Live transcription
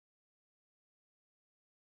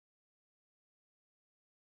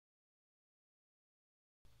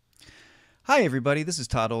Hi everybody, this is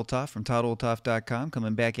Todd Olthoff from ToddOlthoff.com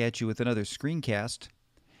coming back at you with another screencast.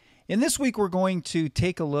 In this week we're going to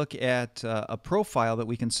take a look at a profile that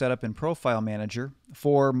we can set up in Profile Manager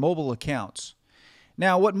for mobile accounts.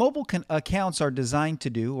 Now what mobile accounts are designed to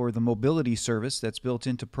do, or the mobility service that's built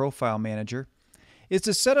into Profile Manager, is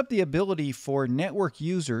to set up the ability for network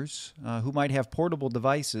users who might have portable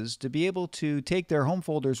devices to be able to take their home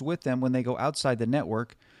folders with them when they go outside the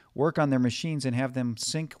network, work on their machines, and have them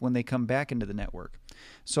sync when they come back into the network.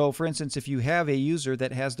 So for instance, if you have a user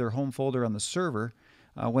that has their home folder on the server,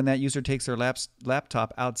 when that user takes their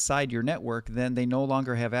laptop outside your network, then they no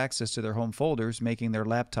longer have access to their home folders, making their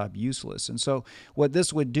laptop useless. And so what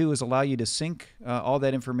this would do is allow you to sync all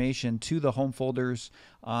that information to the home folders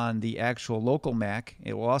on the actual local Mac.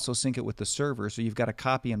 It will also sync it with the server, so you've got a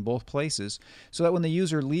copy in both places, so that when the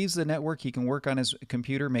user leaves the network, he can work on his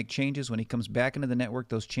computer, make changes. When he comes back into the network,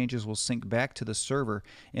 those changes will sync back to the server,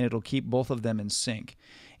 and it'll keep both of them in sync.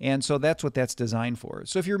 And so that's what that's designed for.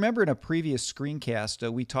 So if you remember in a previous screencast,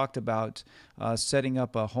 we talked about setting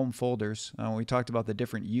up home folders. We talked about the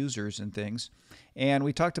different users and things. And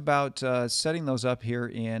we talked about setting those up here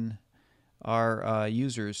in our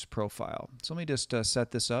users profile. So let me just set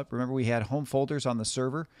this up. Remember, we had home folders on the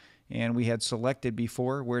server, and we had selected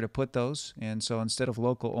before where to put those. And so instead of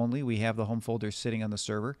local only, we have the home folders sitting on the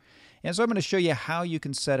server. And so I'm going to show you how you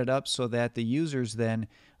can set it up so that the users then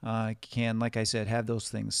can, like I said, have those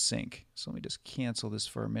things sync. So let me just cancel this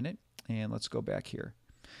for a minute, and let's go back here.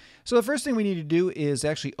 So the first thing we need to do is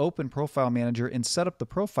actually open Profile Manager and set up the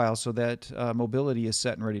profile so that mobility is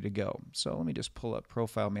set and ready to go. So let me just pull up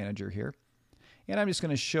Profile Manager here. And I'm just going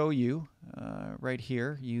to show you right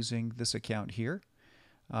here using this account here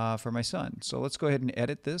for my son. So let's go ahead and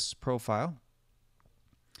edit this profile.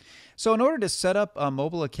 So in order to set up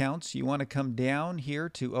mobile accounts, you want to come down here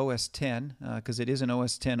to OS X because it is an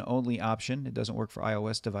OS X only option. It doesn't work for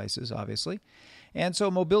iOS devices, obviously. And so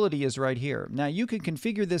mobility is right here. Now you can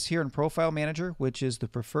configure this here in Profile Manager, which is the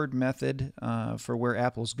preferred method for where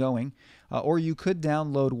Apple's going, or you could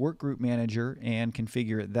download Workgroup Manager and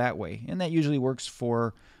configure it that way. And that usually works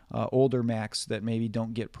for older Macs that maybe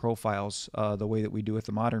don't get profiles the way that we do with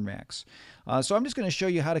the modern Macs. So I'm just going to show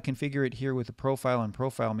you how to configure it here with the profile and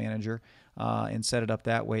Profile Manager and set it up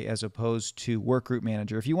that way as opposed to Workgroup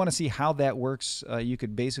Manager. If you want to see how that works, you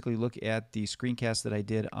could basically look at the screencast that I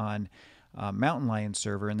did on Mountain Lion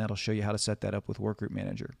server, and that'll show you how to set that up with Workgroup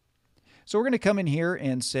Manager. So we're going to come in here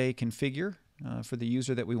and say configure for the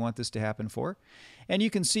user that we want this to happen for. And you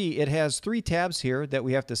can see it has three tabs here that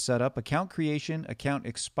we have to set up: account creation, account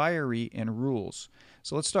expiry, and rules.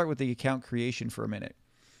 So let's start with the account creation for a minute.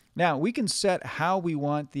 Now we can set how we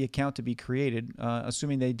want the account to be created,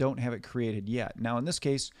 assuming they don't have it created yet. Now in this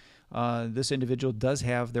case, this individual does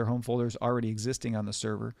have their home folders already existing on the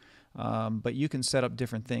server, but you can set up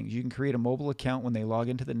different things. You can create a mobile account when they log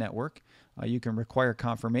into the network. You can require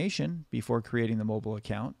confirmation before creating the mobile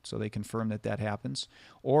account, so they confirm that that happens.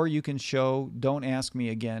 Or you can show "Don't ask me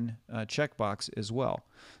again" checkbox as well.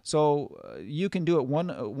 So you can do it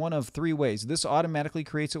one of three ways. This automatically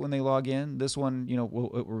creates it when they log in. This one, it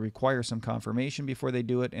will require some confirmation before they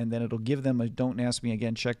do it, and then it'll give them a "Don't ask me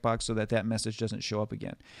again" checkbox so that that message doesn't show up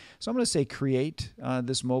again. So I'm going to say create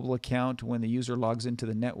this mobile account when the user logs into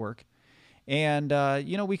the network. And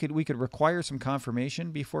we could require some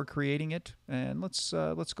confirmation before creating it, and let's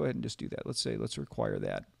go ahead and just do that. Let's require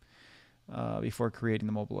that before creating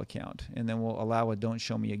the mobile account, and then we'll allow a "Don't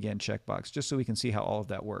show me again" checkbox just so we can see how all of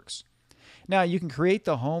that works. Now you can create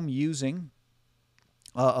the home using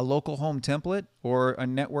a local home template or a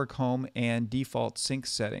network home and default sync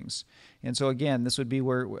settings. And so again, this would be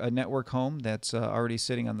where a network home that's already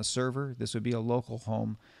sitting on the server. This would be a local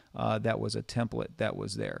home that was a template that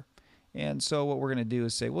was there. And so what we're going to do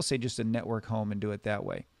is we'll say just a network home and do it that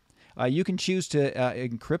way. You can choose to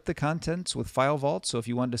encrypt the contents with File Vault. So if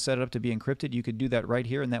you wanted to set it up to be encrypted, you could do that right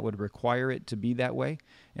here, and that would require it to be that way.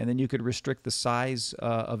 And then you could restrict the size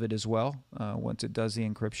of it as well once it does the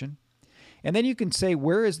encryption. And then you can say,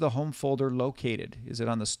 where is the home folder located? Is it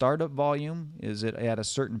on the startup volume? Is it at a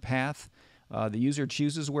certain path? The user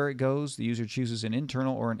chooses where it goes. The user chooses an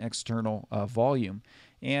internal or an external volume.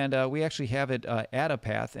 And we actually have it at a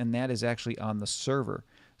path, and that is actually on the server.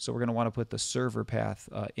 So we're going to want to put the server path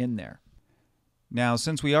in there. Now,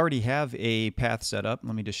 since we already have a path set up,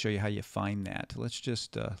 let me just show you how you find that.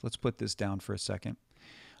 Let's put this down for a second.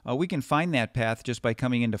 We can find that path just by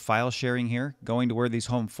coming into File Sharing here, going to where these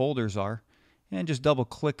home folders are, and just double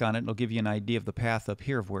click on it. It'll give you an idea of the path up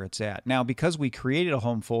here of where it's at. Now, because we created a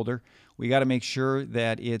home folder, we got to make sure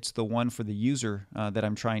that it's the one for the user that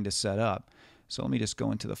I'm trying to set up. So let me just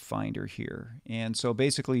go into the Finder here. And so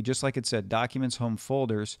basically, just like it said, Documents, Home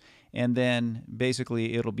Folders, and then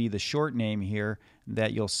basically it'll be the short name here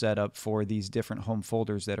that you'll set up for these different home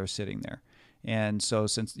folders that are sitting there. And so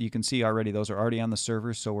since you can see already, those are already on the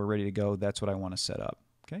server, so we're ready to go. That's what I want to set up.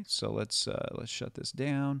 Okay, so let's shut this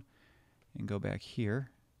down and go back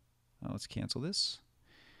here. Let's cancel this.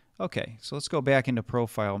 Okay, so let's go back into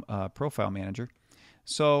Profile Manager.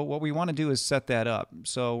 So what we want to do is set that up.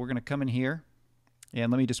 So we're going to come in here, and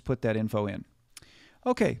let me just put that info in.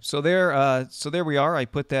 Okay, so there we are. I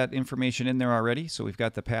put that information in there already, so we've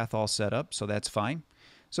got the path all set up, so that's fine.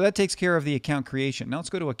 So that takes care of the account creation. Now let's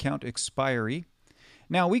go to Account Expiry.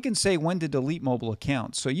 Now we can say when to delete mobile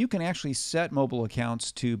accounts. So you can actually set mobile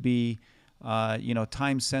accounts to be,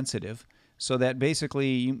 time sensitive, so that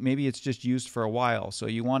basically maybe it's just used for a while. So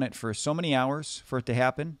you want it for so many hours for it to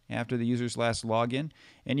happen after the user's last login,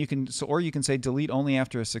 and you can or you can say delete only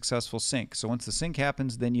after a successful sync. So once the sync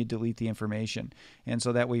happens, then you delete the information, and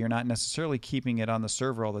so that way you're not necessarily keeping it on the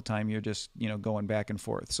server all the time. You're just going back and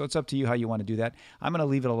forth. So it's up to you how you want to do that. I'm going to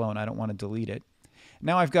leave it alone. I don't want to delete it.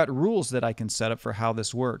 Now I've got rules that I can set up for how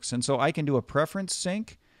this works, and so I can do a preference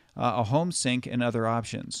sync, a home sync, and other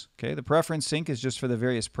options. Okay, the preference sync is just for the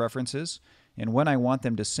various preferences and when I want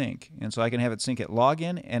them to sync. And so I can have it sync at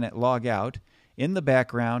login and at logout, in the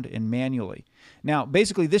background, and manually. Now,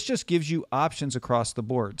 basically, this just gives you options across the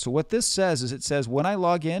board. So what this says is it says when I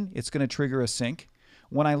log in, it's going to trigger a sync.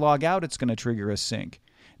 When I log out, it's going to trigger a sync.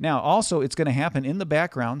 Now, also, it's going to happen in the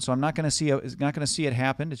background, so I'm not going to see it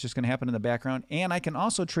happen. It's just going to happen in the background. And I can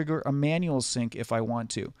also trigger a manual sync if I want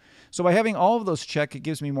to. So by having all of those checked, it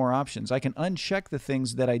gives me more options. I can uncheck the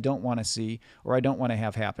things that I don't want to see or I don't want to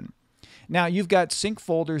have happen. Now, you've got sync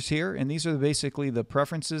folders here, and these are basically the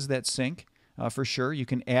preferences that sync. For sure, you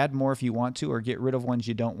can add more if you want to, or get rid of ones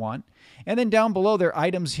you don't want. And then down below, there are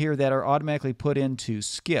items here that are automatically put into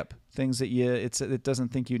skip, things that it doesn't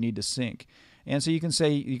think you need to sync. And so you can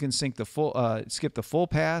say you can sync the full, skip the full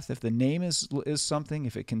path if the name is something,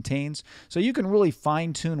 if it contains. So you can really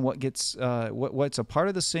fine tune what gets what's a part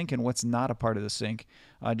of the sync and what's not a part of the sync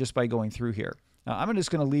just by going through here. I'm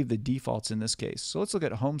just going to leave the defaults in this case. So let's look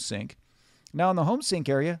at home sync. Now in the home sync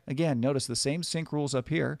area, again, notice the same sync rules up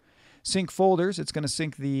here. Sync folders, it's going to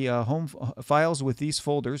sync the home files with these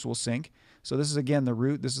folders will sync. So this is again the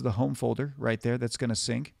root, this is the home folder right there that's going to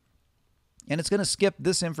sync. And it's going to skip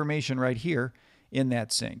this information right here in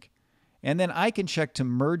that sync. And then I can check to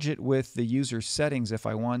merge it with the user's settings if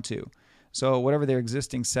I want to. So whatever their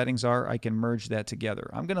existing settings are, I can merge that together.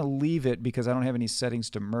 I'm going to leave it because I don't have any settings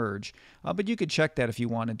to merge, but you could check that if you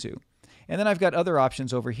wanted to. And then I've got other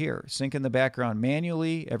options over here. Sync in the background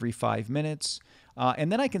manually every 5 minutes.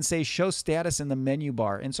 And then I can say show status in the menu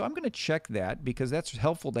bar. And so I'm going to check that because that's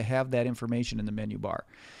helpful to have that information in the menu bar.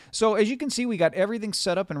 So as you can see, we got everything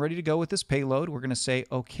set up and ready to go with this payload. We're going to say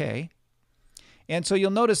OK. And so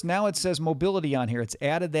you'll notice now it says mobility on here. It's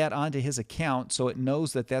added that onto his account so it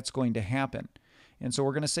knows that that's going to happen. And so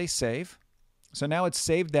we're going to say save. So now it's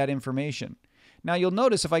saved that information. Now you'll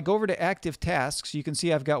notice if I go over to active tasks, you can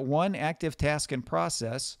see I've got one active task in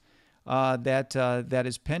process that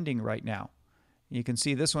is pending right now. You can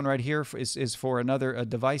see this one right here is for another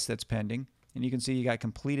device that's pending. And you can see you got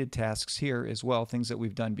completed tasks here as well, things that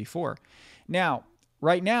we've done before. Now,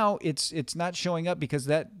 right now, it's not showing up because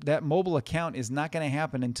that mobile account is not going to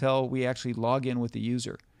happen until we actually log in with the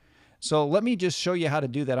user. So let me just show you how to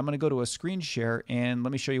do that. I'm going to go to a screen share, and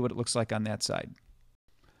let me show you what it looks like on that side.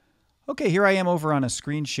 Okay, here I am over on a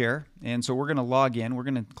screen share, and so we're going to log in. We're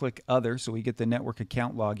going to click Other, so we get the network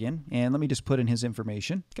account login. And let me just put in his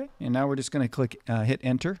information. Okay, and now we're just going to click hit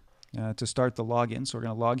Enter to start the login. So we're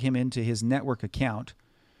going to log him into his network account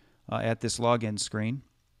at this login screen.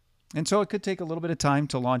 And so it could take a little bit of time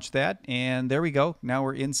to launch that. And there we go. Now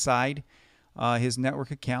we're inside his network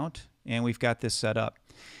account, and we've got this set up.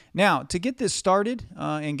 Now, to get this started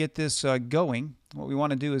and get this going, what we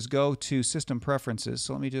want to do is go to System Preferences.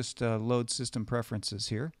 So let me just load System Preferences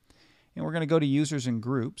here. And we're going to go to Users and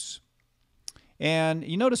Groups. And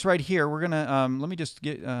you notice right here, we're going to, let me just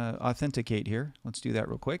get authenticate here. Let's do that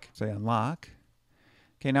real quick. Say unlock.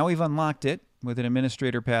 Okay, now we've unlocked it with an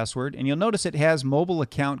administrator password. And you'll notice it has mobile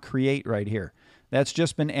account create right here. That's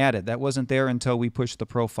just been added. That wasn't there until we pushed the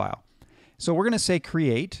profile. So we're going to say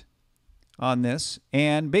create on this.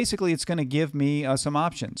 And basically, it's going to give me some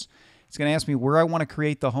options. It's going to ask me where I want to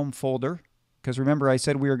create the home folder. Because remember, I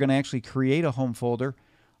said we were going to actually create a home folder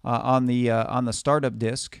on the startup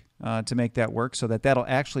disk to make that work, so that'll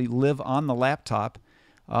actually live on the laptop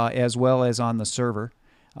as well as on the server.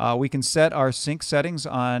 We can set our sync settings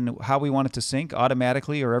on how we want it to sync,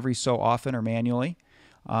 automatically or every so often or manually.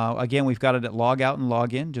 Again, we've got it at log out and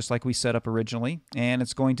log in, just like we set up originally. And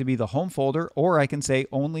it's going to be the home folder, or I can say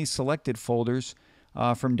only selected folders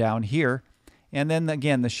from down here. And then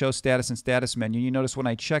again, the show status and status menu. You notice when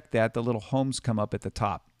I check that, the little homes come up at the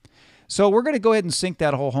top. So we're going to go ahead and sync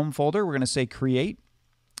that whole home folder. We're going to say create.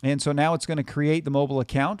 And so now it's going to create the mobile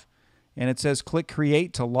account. And it says click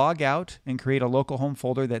create to log out and create a local home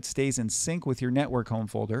folder that stays in sync with your network home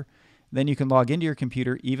folder. Then you can log into your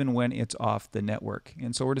computer even when it's off the network.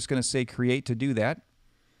 And so we're just going to say create to do that.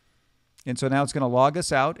 And so now it's going to log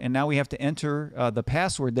us out, and now we have to enter the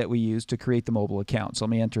password that we use to create the mobile account. So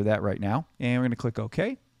let me enter that right now, and we're going to click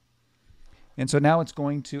OK. And so now it's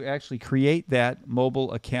going to actually create that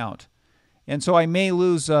mobile account. And so I may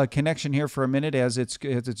lose connection here for a minute as it's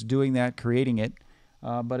doing that, creating it,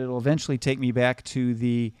 but it'll eventually take me back to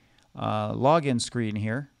the login screen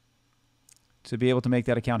here to be able to make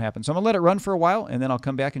that account happen. So I'm going to let it run for a while, and then I'll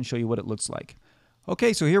come back and show you what it looks like.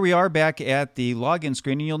 Okay, so here we are back at the login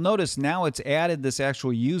screen, and you'll notice now it's added this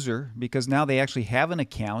actual user because now they actually have an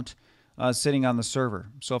account sitting on the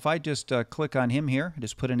server. So if I just click on him here,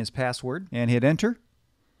 just put in his password and hit enter,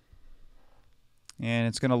 and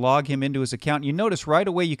it's going to log him into his account. You notice right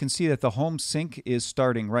away you can see that the home sync is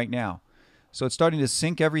starting right now. So it's starting to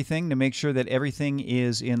sync everything to make sure that everything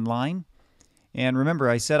is in line. And remember,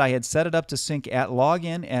 I said I had set it up to sync at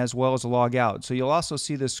login as well as log out. So you'll also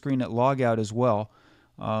see this screen at log out as well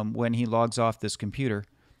when he logs off this computer.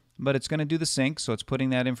 But it's going to do the sync, so it's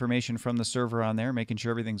putting that information from the server on there, making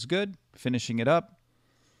sure everything's good, finishing it up.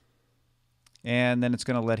 And then it's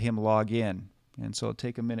going to let him log in. And so it'll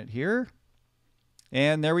take a minute here.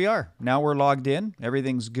 And there we are. Now we're logged in.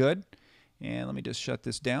 Everything's good. And let me just shut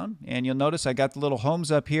this down. And you'll notice I got the little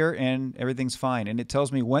homes up here and everything's fine. And it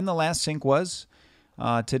tells me when the last sync was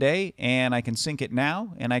today, and I can sync it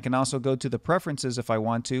now. And I can also go to the preferences if I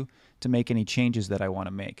want to make any changes that I want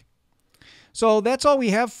to make. So that's all we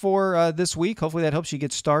have for this week. Hopefully that helps you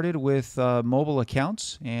get started with mobile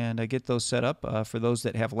accounts and get those set up for those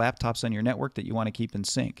that have laptops on your network that you want to keep in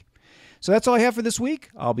sync. So that's all I have for this week.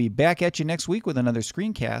 I'll be back at you next week with another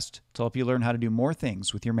screencast to help you learn how to do more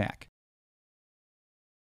things with your Mac.